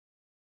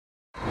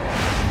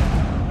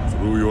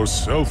Through your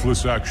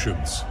selfless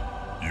actions,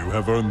 you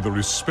have earned the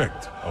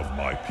respect of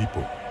my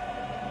people.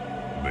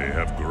 They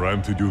have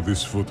granted you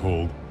this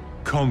foothold,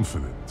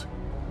 confident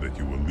that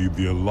you will lead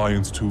the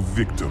Alliance to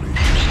victory,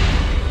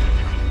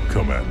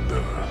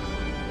 Commander.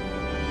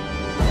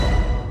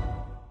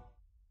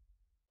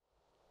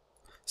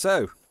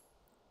 So,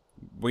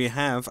 we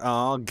have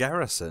our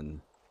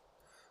garrison.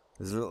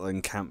 There's a little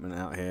encampment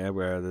out here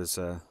where there's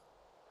a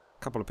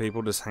couple of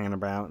people just hanging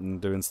about and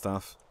doing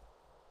stuff.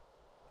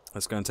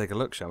 Let's go and take a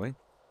look, shall we?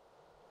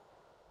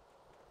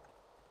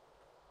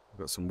 We've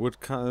got some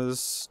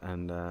woodcutters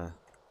and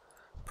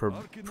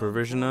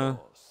provisioner.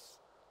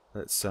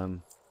 Let's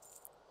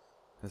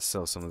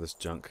sell some of this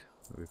junk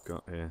that we've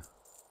got here.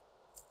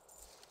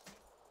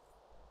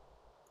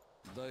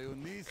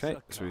 Okay,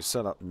 so we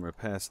set up and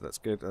repair, so that's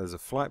good. There's a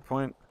flight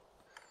point.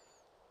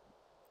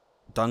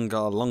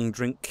 Dungar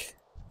Longdrink,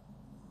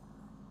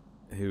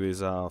 who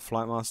is our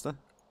flight master,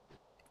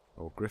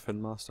 or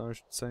Griffin master, I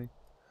should say.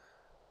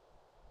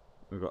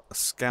 We've got a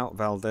Scout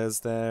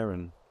Valdez there,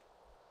 and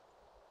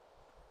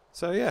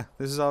so yeah,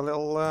 this is our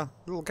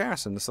little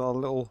garrison. This is our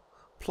little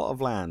plot of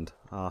land,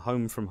 our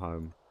home from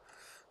home.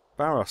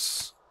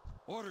 Barros.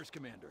 Orders,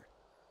 Commander.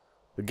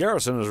 The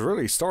garrison is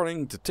really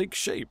starting to take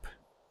shape.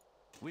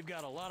 We've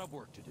got a lot of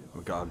work to do.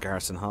 We've got our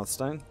garrison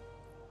hearthstone,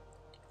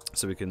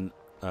 so we can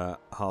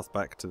hearth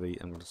back to the.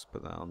 I'm going to just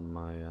put that on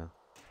my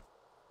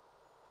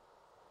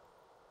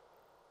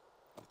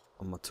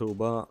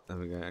toolbar. There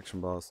we go.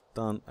 Action bars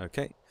done.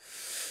 Okay.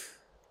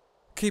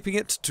 Keeping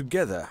it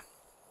together.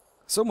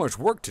 So much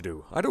work to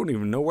do. I don't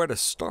even know where to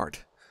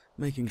start.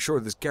 Making sure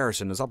this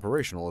garrison is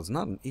operational is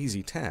not an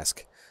easy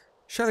task.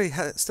 Shelley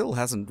still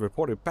hasn't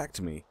reported back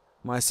to me.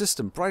 My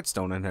assistant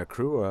Brightstone and her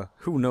crew are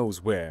who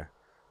knows where.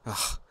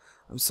 Ugh,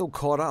 I'm so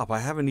caught up I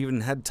haven't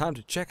even had time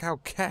to check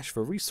out cache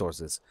for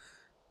resources.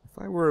 If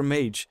I were a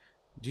mage,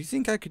 do you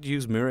think I could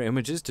use mirror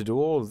images to do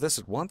all of this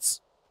at once?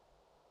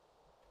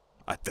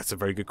 That's a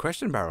very good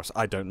question, Barros.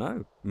 I don't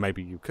know.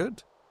 Maybe you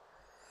could.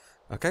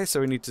 Okay, so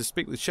we need to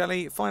speak with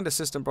Shelley, find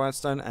Assistant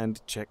Brightstone, and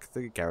check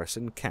the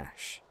garrison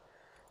cache.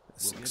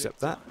 Let's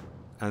accept that.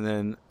 And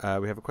then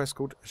we have a quest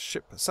called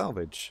Ship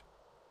Salvage.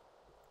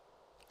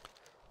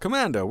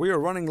 Commander, we are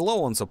running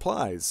low on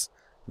supplies.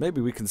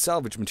 Maybe we can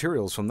salvage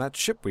materials from that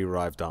ship we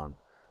arrived on.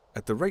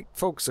 At the rate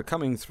folks are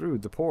coming through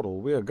the portal,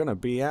 we are going to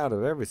be out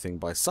of everything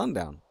by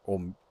sundown.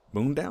 Or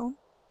moondown?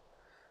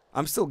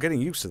 I'm still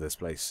getting used to this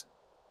place.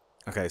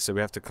 Okay, so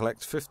we have to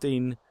collect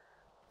 15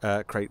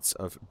 crates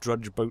of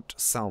drudge boat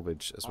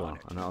salvage as well.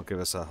 And that'll give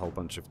us a whole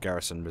bunch of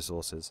garrison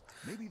resources.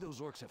 Maybe those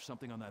orcs have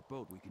something on that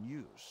boat we can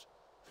use.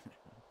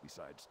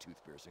 Besides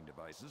tooth-piercing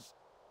devices.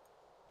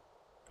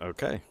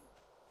 Okay.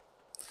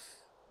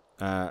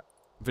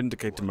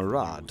 Vindicator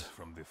Marad.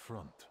 From the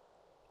front.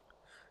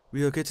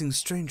 We are getting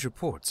strange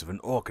reports of an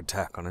orc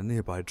attack on a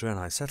nearby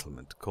Draenor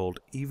settlement called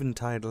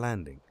Eventide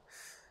Landing.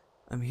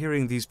 I'm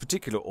hearing these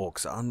particular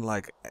orcs are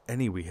unlike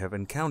any we have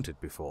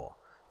encountered before.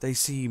 They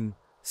seem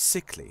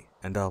sickly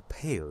and are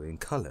pale in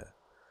color.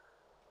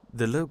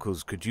 The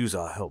locals could use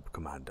our help,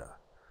 Commander.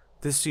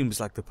 This seems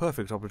like the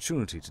perfect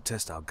opportunity to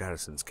test our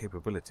garrison's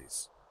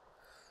capabilities.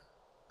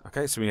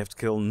 Okay, so we have to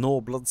kill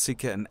Nor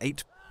Bloodseeker and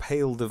 8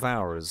 Pale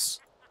Devourers.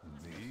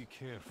 Be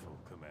careful,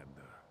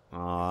 Commander.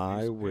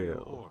 I These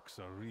will. orcs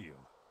are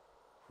real.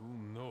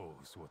 Who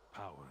knows what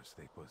powers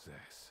they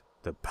possess?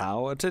 The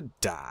power to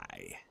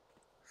die.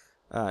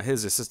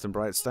 Here's Assistant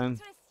Brightstone.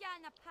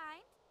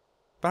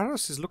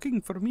 Barros is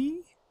looking for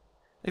me?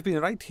 I've been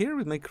right here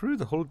with my crew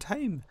the whole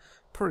time.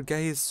 Poor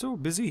guy is so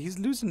busy he's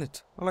losing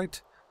it.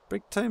 Alright,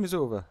 break time is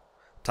over.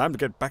 Time to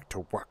get back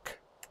to work.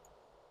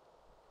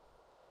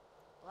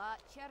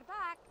 Watch your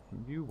back.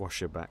 You wash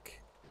your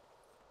back.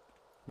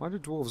 Why do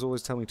dwarves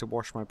always tell me to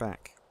wash my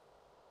back?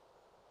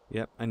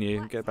 Yep, and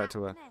you, get back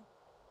to work.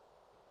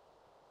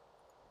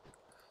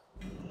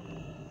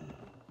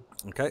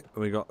 Okay,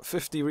 we got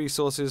 50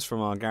 resources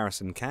from our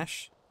garrison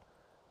cache.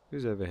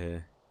 Who's over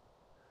here?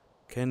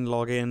 Can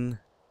log in.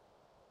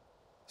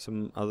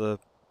 Some other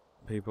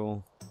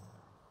people.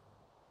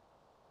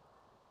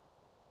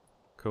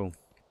 Cool.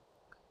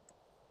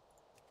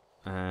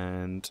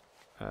 And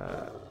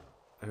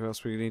who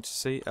else we need to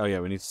see? Oh yeah,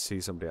 we need to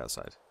see somebody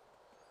outside.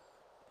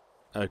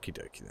 Okie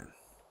dokie then.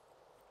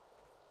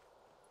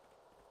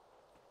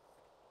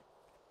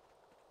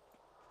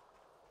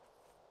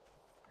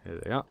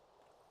 Here they are.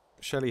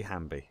 Shelley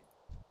Hamby.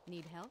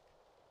 Need help?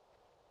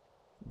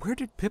 Where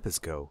did Pippas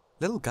go?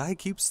 Little guy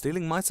keeps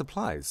stealing my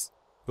supplies.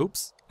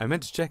 Oops, I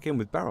meant to check in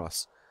with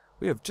Barros.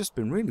 We have just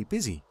been really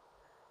busy.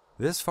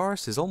 This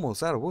forest is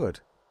almost out of wood.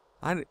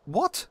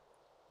 What?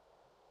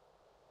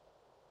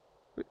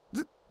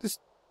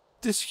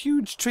 There's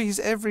huge trees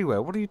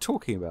everywhere. What are you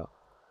talking about?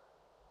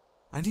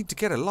 I need to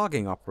get a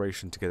logging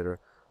operation together.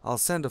 I'll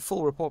send a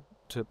full report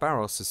to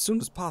Barros as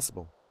soon as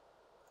possible.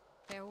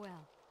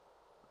 Farewell.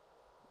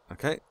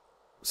 Okay,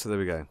 so there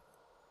we go.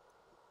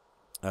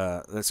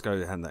 Let's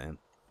go hand that in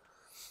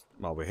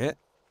while we're here.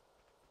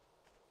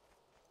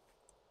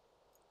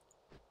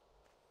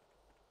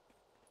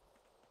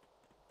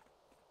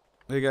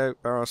 There you go,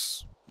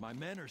 Barros. My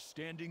men are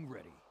standing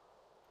ready.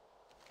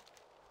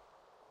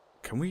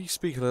 Can we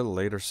speak a little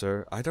later,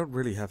 sir? I don't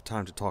really have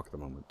time to talk at the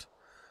moment.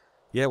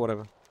 Yeah,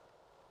 whatever.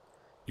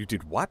 You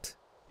did what?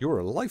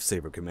 You're a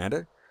lifesaver,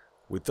 Commander.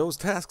 With those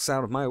tasks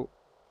out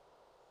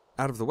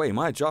of the way,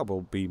 my job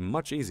will be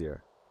much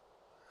easier.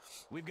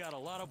 We've got a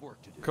lot of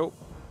work to do. Cool.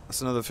 That's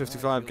another I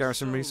 55 feel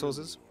garrison so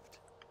resources.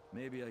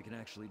 relieved. Maybe I can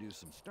actually do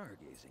some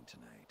stargazing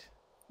tonight.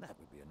 That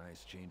would be a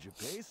nice change of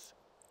pace.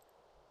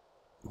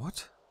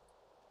 What?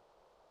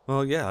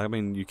 Well, yeah, I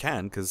mean, you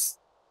can, because...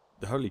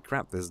 Holy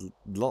crap, there's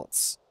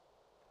lots.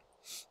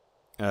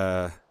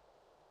 Yeah,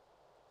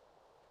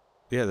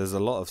 there's a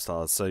lot of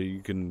stars, so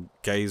you can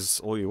gaze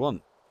all you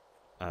want.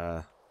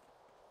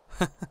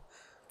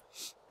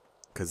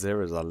 Because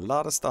there is a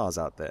lot of stars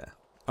out there.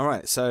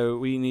 Alright, so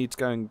we need to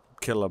go and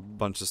kill a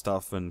bunch of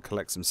stuff and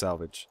collect some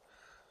salvage.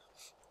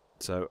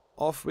 So,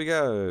 off we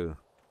go.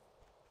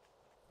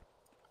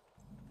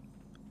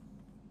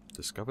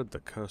 Discovered the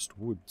Cursed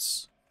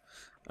Woods.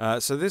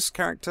 So this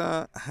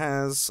character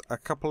has a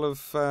couple of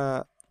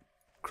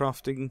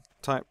crafting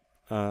type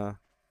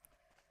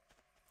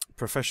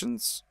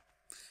professions.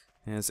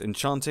 He has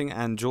enchanting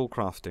and jewel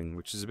crafting,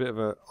 which is a bit of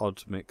an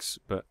odd mix,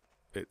 but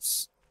it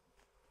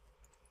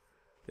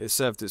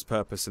served its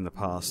purpose in the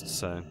past,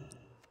 so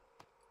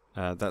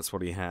that's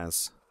what he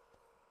has.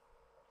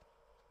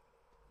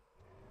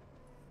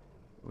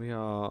 We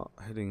are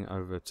heading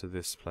over to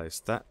this place.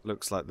 That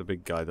looks like the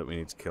big guy that we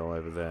need to kill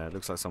over there.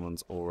 Looks like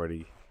someone's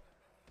already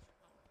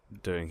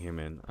doing him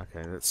in.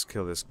 Okay, let's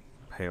kill this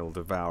pale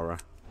devourer.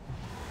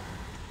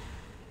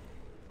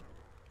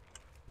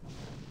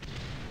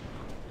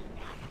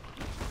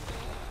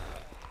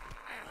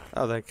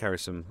 Oh, they carry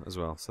some as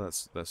well, so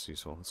that's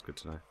useful. That's good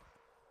to know.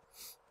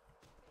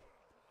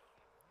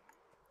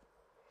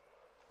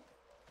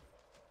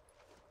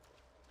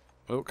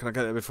 Oh, can I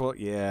get there before?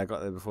 Yeah, I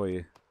got there before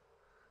you.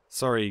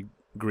 Sorry,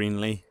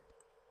 Greenlee.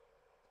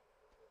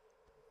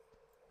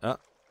 Ah.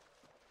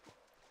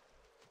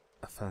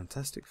 A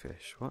fantastic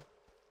fish. What?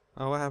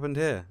 Oh, what happened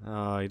here?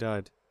 Oh, he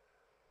died.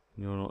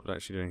 You're not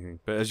actually doing anything.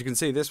 But as you can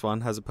see, this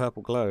one has a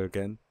purple glow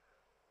again.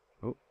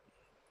 Oh.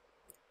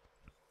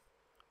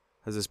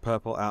 Has this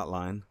purple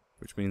outline,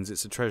 which means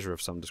it's a treasure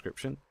of some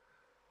description.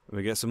 And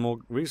we get some more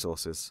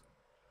resources,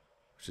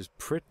 which is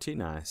pretty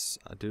nice.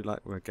 I do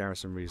like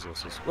garrison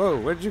resources. Whoa,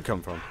 where did you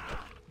come from?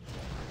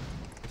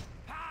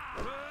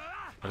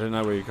 I don't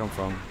know where you come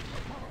from,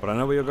 but I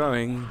know where you're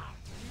going.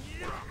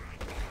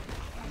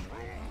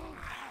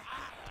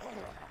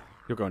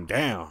 You're going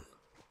down.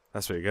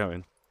 That's where you're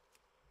going.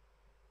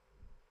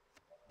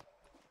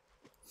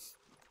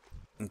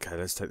 Okay,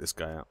 let's take this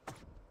guy out.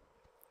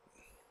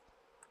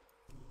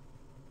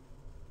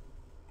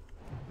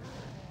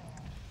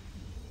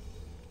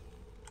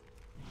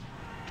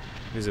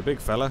 He's a big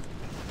fella.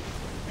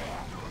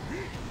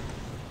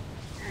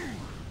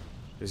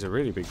 He's a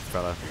really big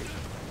fella.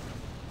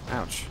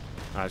 Ouch.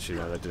 Actually,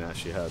 no, that didn't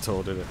actually hurt at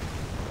all, did it?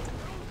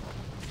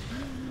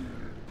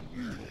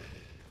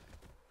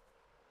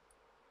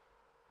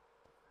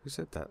 Who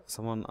said that?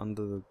 Someone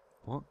under the...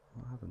 What?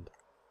 What happened?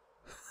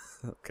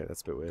 Okay,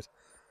 that's a bit weird.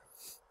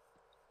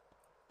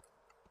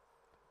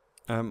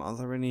 Are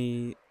there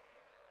any...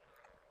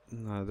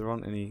 No, there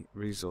aren't any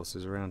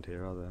resources around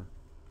here, are there?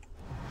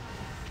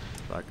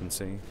 That I can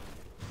see.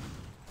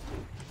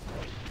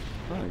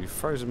 Oh, you've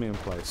frozen me in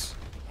place.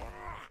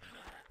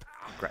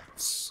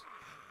 Grats.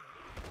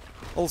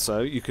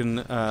 Also, you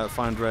can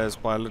find rares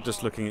by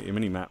just looking at your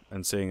minimap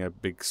and seeing a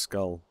big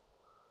skull.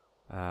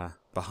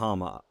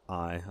 Bahama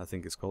Eye, I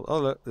think it's called. Oh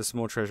look, there's some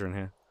more treasure in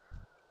here.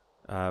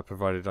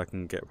 Provided I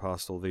can get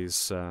past all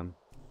these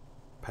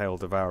pale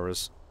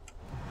devourers.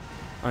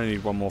 I only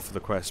need one more for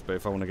the quest, but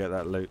if I want to get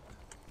that loot,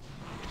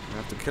 I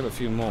have to kill a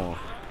few more.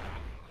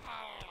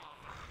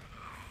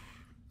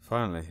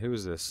 Finally, who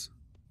is this?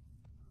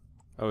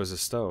 Oh, it's a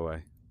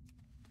stowaway.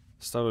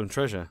 Stolen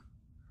treasure.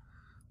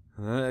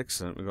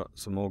 Excellent, we've got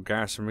some more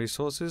garrison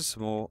resources,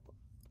 some more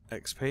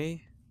XP.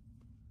 We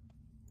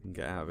can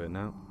get out of it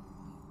now.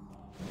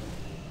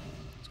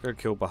 Let's go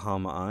kill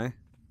Bahama Eye.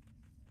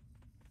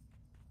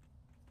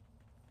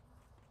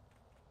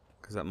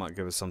 Because that might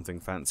give us something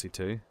fancy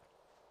too.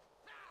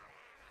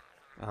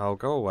 Oh,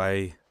 go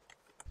away.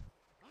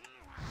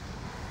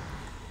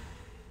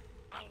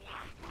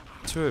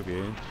 Two of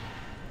you.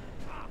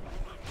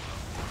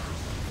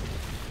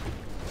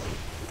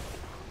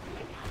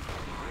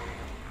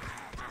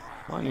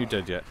 Why aren't you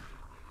dead yet?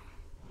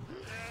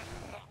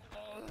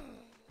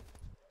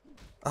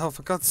 Oh,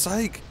 for God's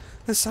sake!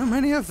 There's so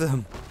many of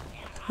them!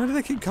 Where do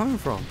they keep coming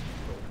from?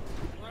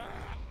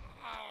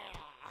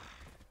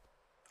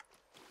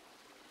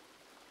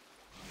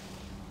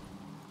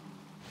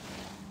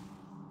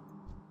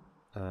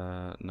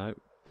 No.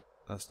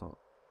 That's not...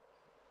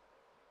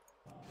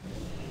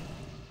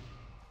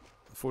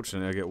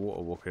 Unfortunately, I get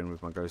water walking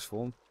with my ghost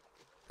form.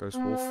 Ghost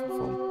wolf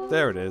form.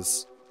 There it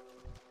is.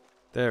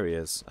 There he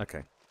is.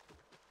 Okay.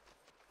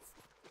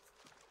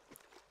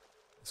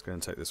 Let's go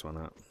and take this one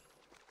out.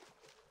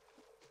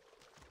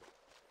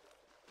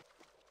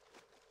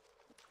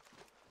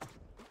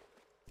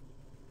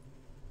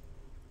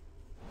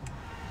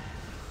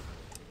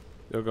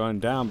 You're going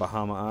down,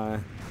 Bahama Eye.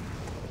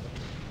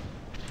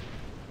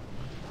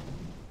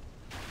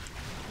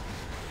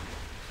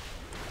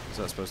 Is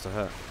that supposed to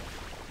hurt?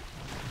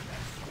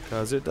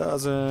 Because it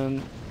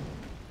doesn't.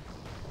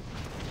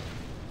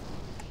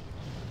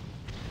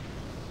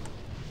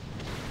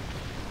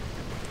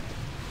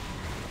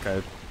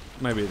 Okay,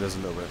 maybe it does a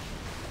little bit.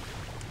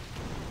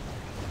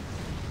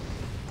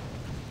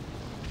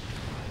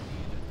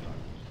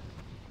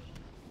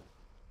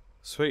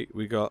 Sweet,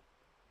 we got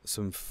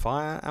some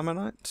fire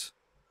ammonite.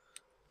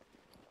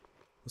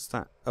 What's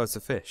that? Oh, it's a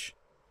fish.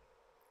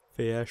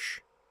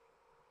 Fish.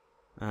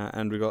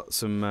 And we got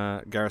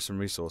some garrison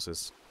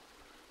resources.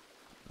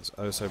 That's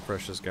oh so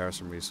precious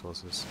garrison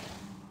resources.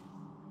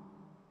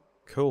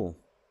 Cool.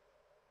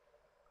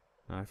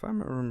 Now, if I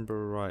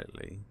remember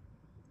rightly,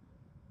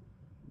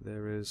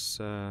 there is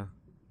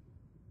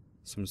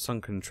some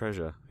sunken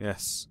treasure.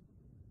 Yes.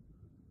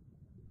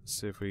 Let's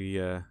see if we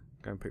go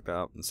and pick that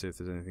up and see if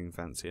there's anything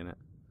fancy in it.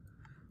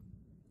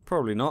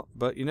 Probably not,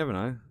 but you never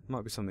know.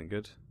 Might be something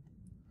good.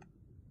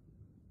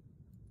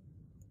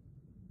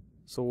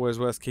 It's always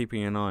worth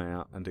keeping an eye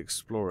out and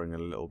exploring a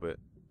little bit,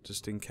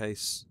 just in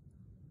case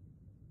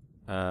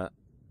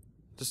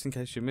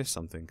you miss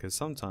something. Because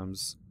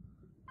sometimes,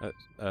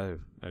 oh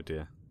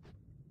dear.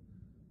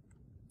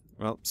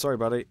 Well, sorry,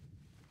 buddy.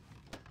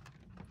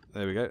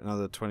 There we go,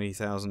 another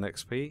 20,000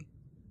 XP.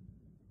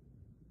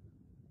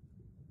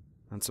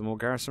 And some more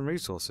garrison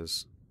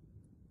resources.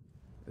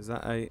 Is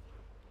that a...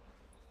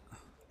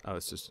 Oh,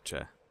 it's just a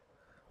chair.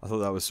 I thought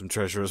that was some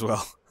treasure as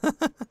well.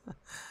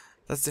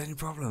 That's the only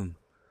problem.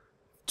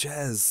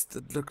 Chairs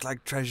that look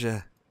like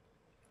treasure.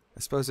 I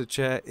suppose a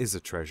chair is a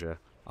treasure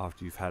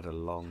after you've had a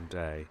long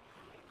day.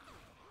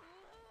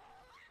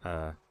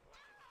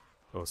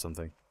 Or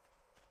something.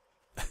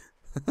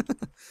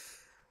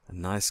 A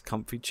nice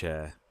comfy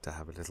chair to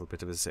have a little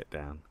bit of a sit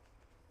down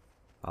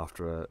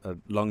after a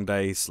long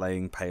day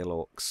slaying pale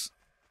orcs.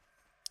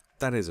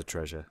 That is a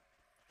treasure.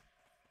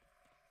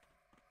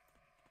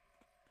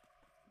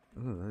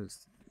 Oh,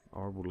 that's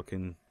horrible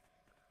looking.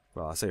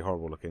 Well, I say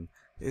horrible looking.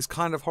 It's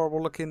kind of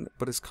horrible looking,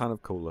 but it's kind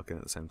of cool looking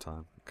at the same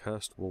time.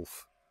 Cursed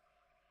wolf.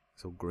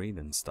 It's all green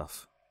and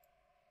stuff.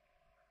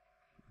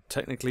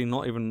 Technically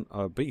not even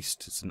a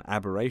beast, it's an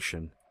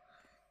aberration.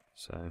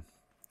 So,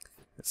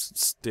 let's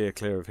steer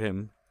clear of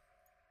him.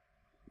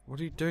 What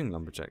are you doing,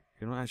 Lumberjack?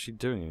 You're not actually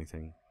doing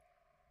anything.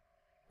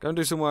 Go and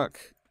do some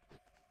work.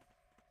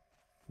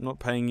 I'm not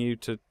paying you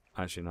to...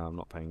 Actually, no, I'm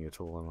not paying you at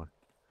all, am I?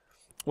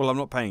 Well, I'm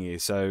not paying you,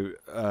 so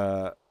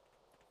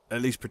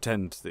at least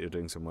pretend that you're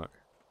doing some work.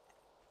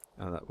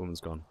 Oh, that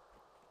woman's gone.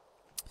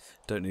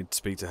 Don't need to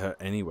speak to her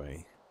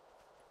anyway.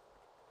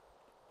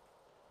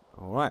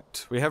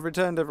 Alright, we have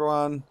returned,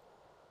 everyone.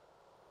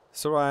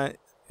 It's alright.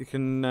 You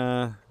can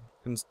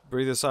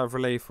breathe a sigh of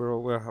relief.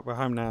 We're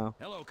home now.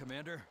 Hello,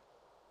 Commander.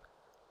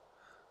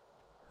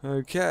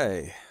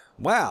 Okay.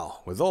 Wow,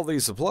 with all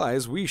these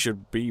supplies, we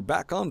should be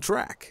back on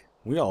track.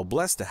 We are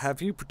blessed to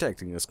have you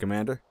protecting us,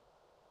 Commander.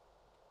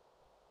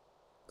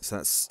 So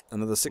that's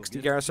another 60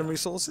 garrison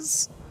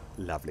resources.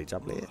 Lovely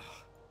jubbly.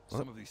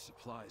 Some of these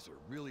supplies are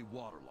really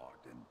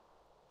waterlogged and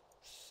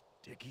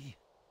sticky.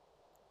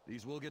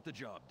 These will get the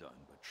job done,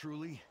 but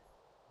truly,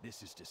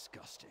 this is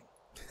disgusting.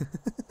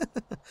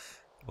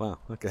 Wow,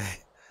 okay.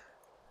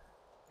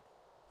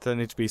 Don't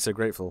need to be so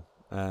grateful.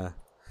 Right,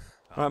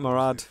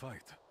 Murad.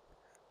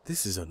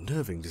 This is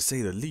unnerving to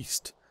say the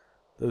least.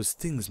 Those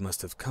things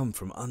must have come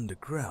from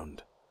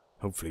underground.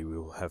 Hopefully we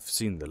will have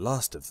seen the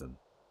last of them.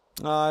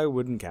 I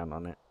wouldn't count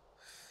on it.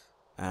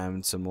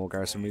 And some more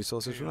garrison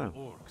resources from now.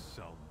 Orcs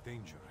sound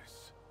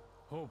dangerous.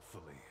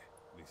 Hopefully,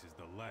 this is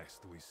the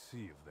last we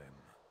see of them.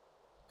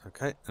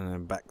 Okay, and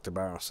then back to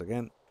Barros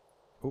again.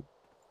 Oh,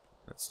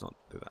 let's not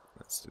do that.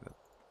 Let's do that.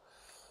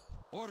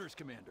 Orders,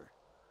 Commander.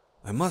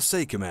 I must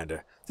say,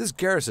 Commander, this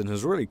garrison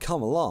has really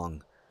come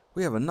along.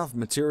 We have enough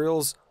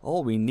materials.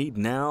 All we need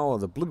now are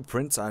the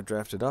blueprints I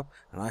drafted up,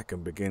 and I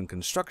can begin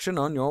construction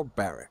on your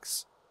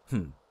barracks.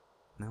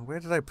 Now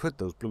where did I put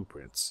those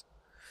blueprints?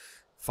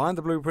 Find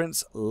the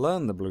blueprints,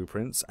 learn the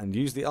blueprints, and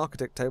use the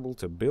architect table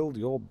to build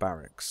your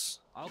barracks.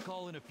 I'll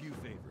call in a few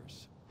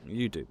favors.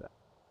 You do that.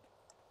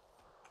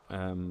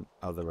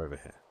 Oh, they're over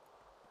here.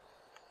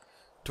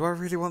 Do I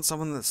really want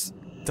someone that's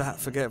that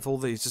forgetful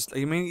that he's just...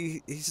 I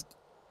mean,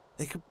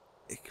 he could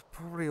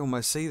probably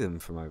almost see them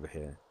from over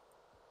here.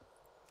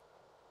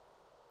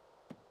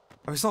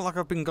 I mean, it's not like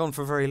I've been gone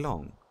for very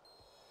long.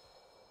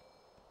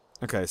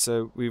 Okay,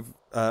 so we've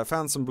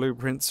found some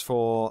blueprints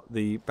for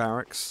the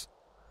barracks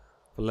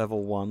for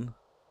level 1.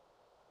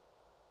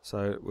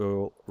 So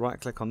we'll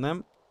right-click on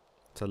them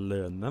to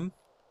learn them.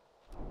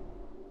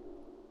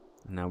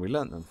 And now we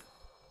learnt them.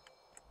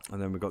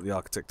 And then we've got the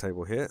architect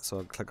table here, so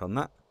I'll click on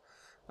that.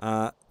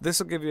 This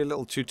will give you a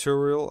little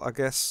tutorial, I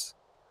guess,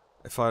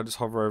 if I just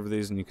hover over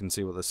these and you can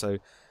see what they say.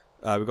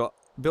 We've got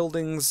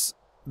buildings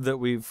that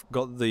we've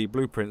got the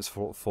blueprints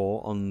for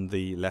on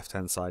the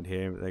left-hand side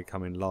here. They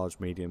come in large,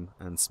 medium,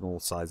 and small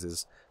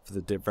sizes for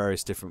the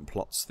various different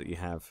plots that you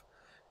have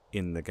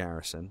in the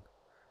garrison.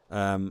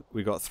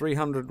 We've got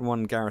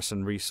 301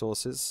 garrison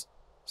resources,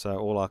 So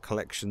all our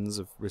collections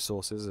of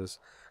resources has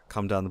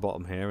come down the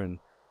bottom here, and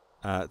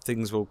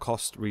things will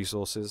cost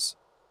resources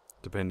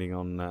depending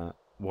on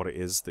what it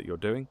is that you're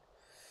doing.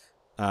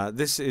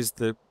 This is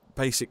the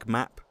basic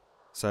map.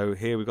 So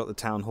here we've got the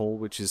town hall,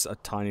 which is a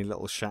tiny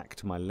little shack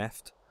to my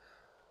left.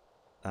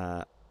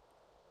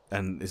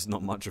 And it's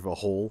not much of a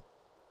hall,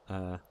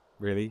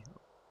 really.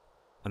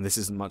 And this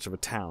isn't much of a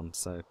town,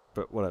 so,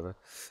 but whatever.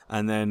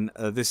 And then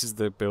this is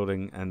the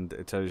building, and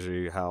it tells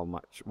you how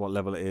much, what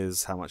level it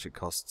is, how much it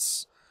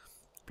costs,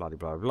 blah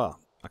blah blah.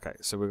 Okay,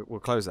 so we'll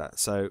close that.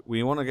 So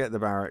we want to get the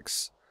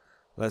barracks.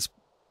 Let's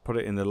put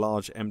it in the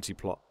large empty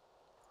plot.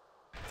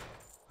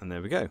 And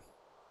there we go.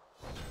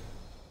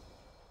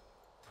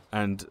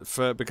 And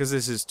because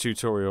this is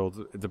tutorial,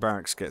 the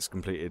barracks gets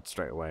completed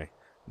straight away.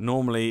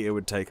 Normally it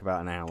would take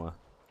about an hour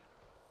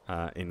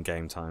in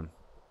game time,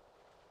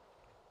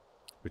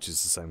 which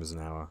is the same as an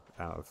hour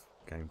out of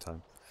game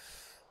time.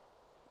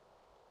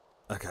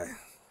 Okay.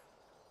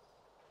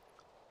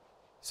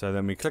 So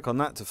then we click on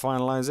that to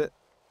finalize it.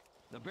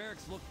 The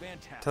barracks look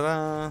fantastic.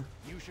 Ta-da!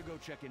 You should go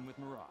check in with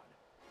Murad.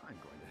 I'm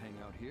going to hang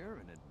out here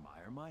and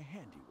admire my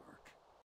handiwork.